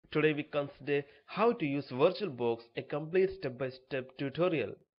Today we consider how to use VirtualBox, a complete step-by-step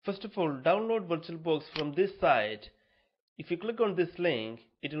tutorial. First of all, download VirtualBox from this site. If you click on this link,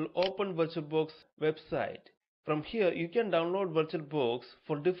 it will open VirtualBox website. From here, you can download VirtualBox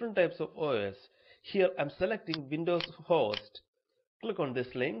for different types of OS. Here I'm selecting Windows host. Click on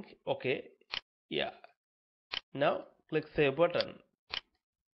this link. OK. Yeah. Now click Save button.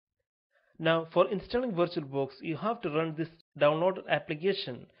 Now for installing VirtualBox, you have to run this downloaded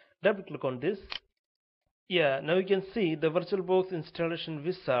application. Double click on this. Yeah, now you can see the VirtualBox installation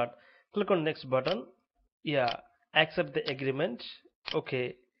wizard. Click on next button. Yeah, accept the agreement.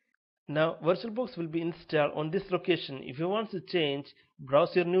 Okay. Now VirtualBox will be installed on this location. If you want to change,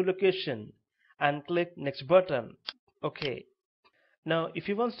 browse your new location and click next button. Okay. Now if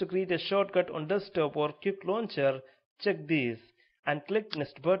you want to create a shortcut on desktop or quick launcher, check this and click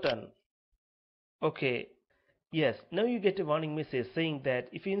next button. Okay. Yes, now you get a warning message saying that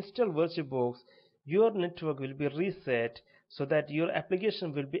if you install VirtualBox, your network will be reset so that your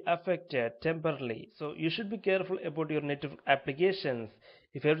application will be affected temporarily. So you should be careful about your network applications.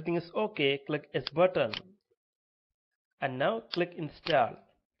 If everything is okay, click S button. And now click install.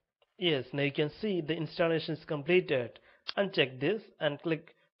 Yes, now you can see the installation is completed. Uncheck this and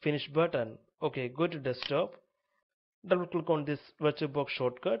click finish button. Okay, go to desktop. Double click on this VirtualBox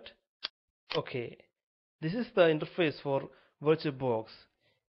shortcut. Okay. This is the interface for VirtualBox.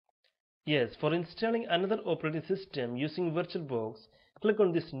 Yes, for installing another operating system using VirtualBox, click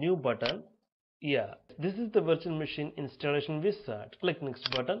on this new button. Yeah, this is the virtual machine installation wizard. Click next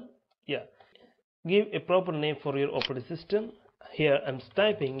button. Yeah, give a proper name for your operating system. Here I'm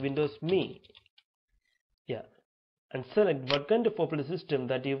typing Windows Me. Yeah, and select what kind of operating system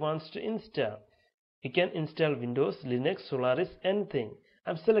that you want to install. You can install Windows, Linux, Solaris, anything.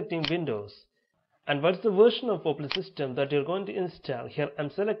 I'm selecting Windows. And what's the version of operating system that you're going to install? Here I'm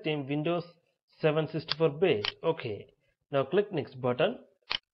selecting Windows 7 64-bit. Okay. Now click next button.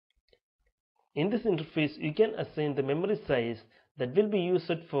 In this interface, you can assign the memory size that will be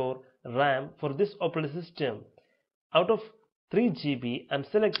used for RAM for this operating system. Out of 3 GB, I'm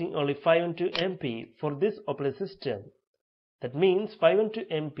selecting only 512 MB for this operating system. That means 512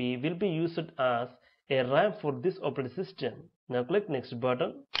 MB will be used as a RAM for this operating system. Now click next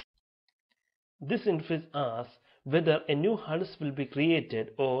button. This interface asks whether a new hard disk will be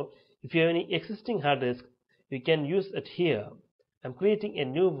created or if you have any existing hard disk, you can use it here. I'm creating a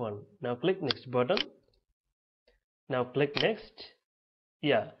new one. Now click next button. Now click next.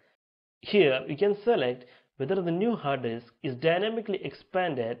 Yeah. Here you can select whether the new hard disk is dynamically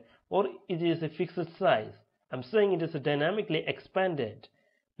expanded or it is a fixed size. I'm saying it is dynamically expanded.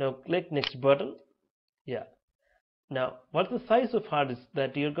 Now click next button. Yeah. Now, what's the size of hard disk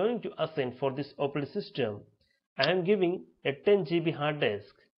that you're going to assign for this operating system? I am giving a 10 GB hard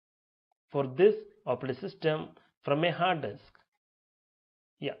disk for this operating system from a hard disk.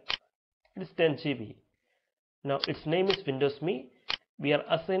 Yeah, it is 10 GB. Now, its name is Windows Me. We are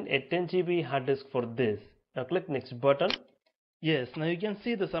assigned a 10 GB hard disk for this. Now, click next button. Yes, now you can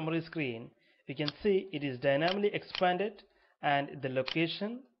see the summary screen. You can see it is dynamically expanded and the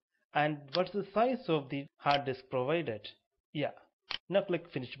location and what's the size of the hard disk provided. Yeah, now click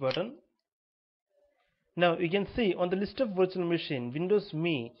finish button. Now you can see on the list of virtual machine Windows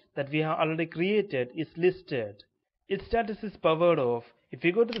Me that we have already created is listed. Its status is powered off. If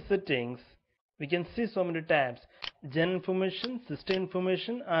we go to the settings, we can see so many tabs. General information, system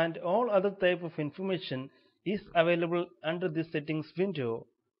information and all other type of information is available under this settings window.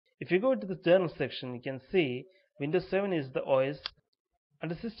 If you go to the general section, you can see Windows 7 is the OS.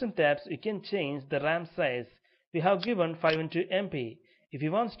 Under system tabs, you can change the RAM size. We have given 512 MB. If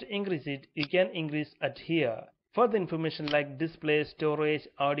you want to increase it, you can increase it here. Further information like display, storage,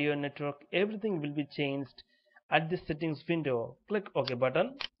 audio, network, everything will be changed at this settings window. Click OK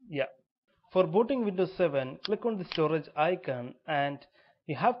button. Yeah. For booting Windows 7, click on the storage icon and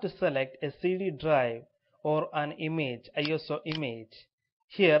you have to select a CD drive or an image, ISO image.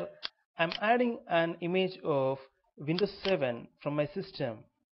 Here, I'm adding an image of Windows 7 from my system.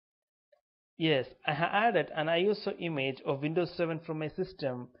 Yes, I have added an ISO image of Windows 7 from my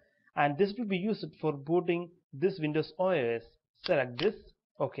system and this will be used for booting this Windows OS. Select this.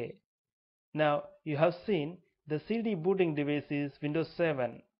 OK. Now you have seen the CD booting device is Windows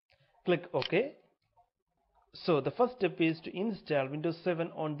 7. Click OK. So the first step is to install Windows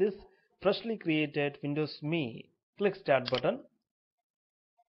 7 on this freshly created Windows Me. Click Start button.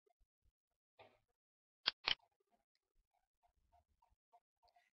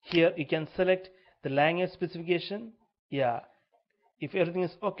 Here you can select the language specification. Yeah. If everything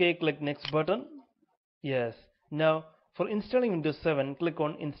is okay, click next button. Yes. Now For installing Windows 7, click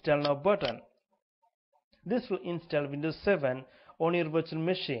on Install Now button. This will install Windows 7 on your virtual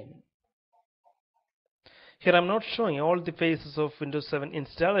machine. Here I'm not showing all the phases of Windows 7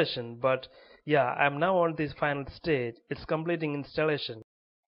 installation, but yeah, I'm now on this final stage. It's completing installation.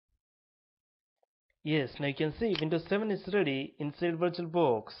 Yes, now you can see Windows 7 is ready inside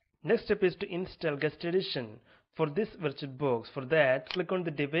VirtualBox. Next step is to install Guest Edition for this VirtualBox. For that, click on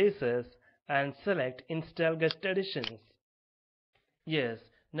the devices and select Install Guest Editions. Yes,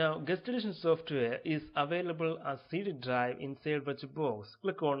 now Guest Edition software is available as CD drive inside VirtualBox.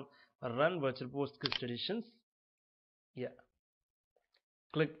 Click on Run VirtualBox Guest Editions. Yeah,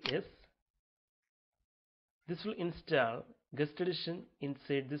 click Yes. This will install Guest Edition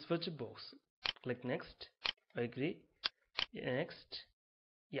inside this VirtualBox. Click Next. Agree. Next.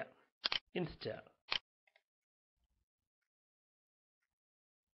 Yeah. Install.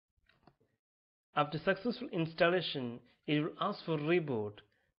 After successful installation, it will ask for reboot.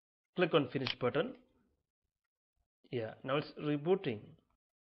 Click on Finish button. Yeah, now it's rebooting.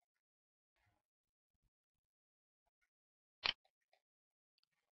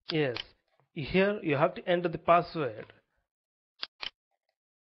 Yes, here you have to enter the password.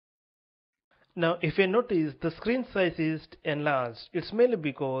 Now if you notice the screen size is enlarged, it's mainly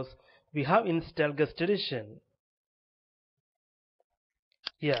because we have installed Guest Edition.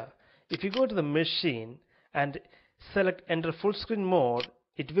 Yeah, if you go to the machine and select enter full screen mode,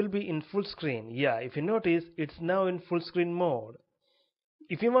 it will be in full screen. Yeah, if you notice, it's now in full screen mode.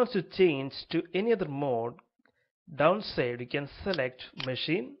 If you want to change to any other mode, downside you can select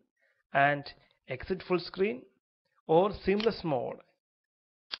machine and exit full screen or seamless mode.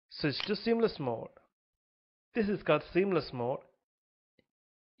 Switch to seamless mode. This is called seamless mode.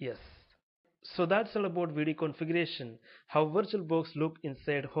 Yes. So that's all about video configuration, how VirtualBox look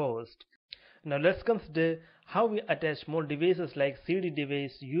inside host. Now let's consider how we attach more devices like CD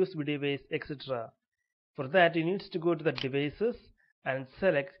device, USB device, etc. For that you need to go to the devices and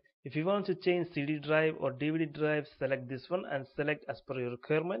select if you want to change CD drive or DVD drive, select this one and select as per your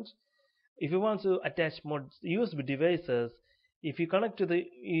requirement. If you want to attach more USB devices, if you connect to the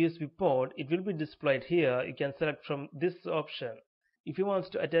USB port, it will be displayed here. You can select from this option. If you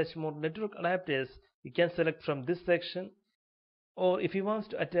want to attach more network adapters, you can select from this section. Or if you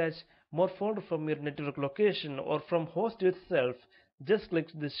want to attach more folder from your network location or from host itself, just click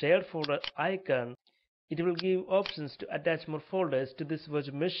the shared folder icon. It will give options to attach more folders to this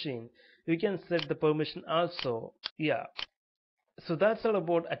virtual machine. You can set the permission also. Yeah. So that's all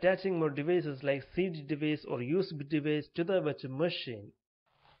about attaching more devices like CD device or USB device to the virtual machine.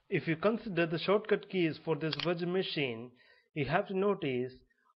 If you consider the shortcut keys for this virtual machine, you have to notice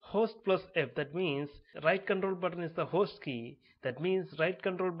host plus F. That means right control button is the host key. That means right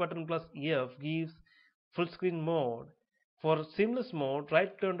control button plus F gives full screen mode. For seamless mode,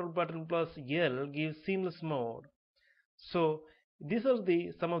 right control button plus L gives seamless mode. So these are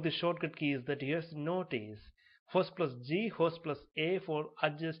some of the shortcut keys that you have to notice. Host plus G, host plus A for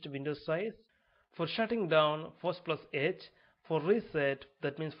adjust window size. For shutting down, host plus H. For reset,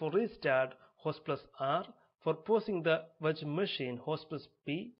 that means for restart, host plus R. For pausing the virtual machine, host plus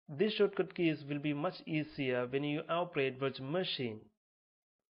P. These shortcut keys will be much easier when you operate virtual machine.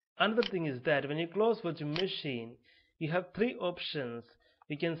 Another thing is that when you close virtual machine, you have three options.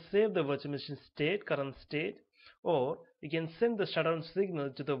 You can save the virtual machine state, current state, or you can send the shutdown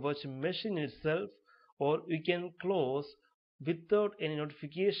signal to the virtual machine itself, or you can close without any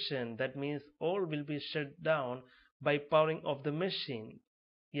notification. That means all will be shut down by powering off the machine.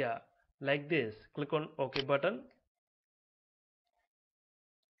 Yeah, like this. Click on OK button.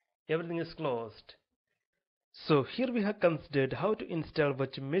 Everything is closed. So here we have considered how to install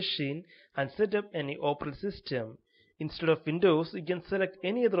virtual machine and set up any operating system. Instead of Windows, you can select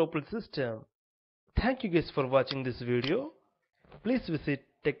any other operating system. Thank you guys for watching this video. Please visit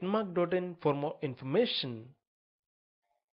techmark.in for more information.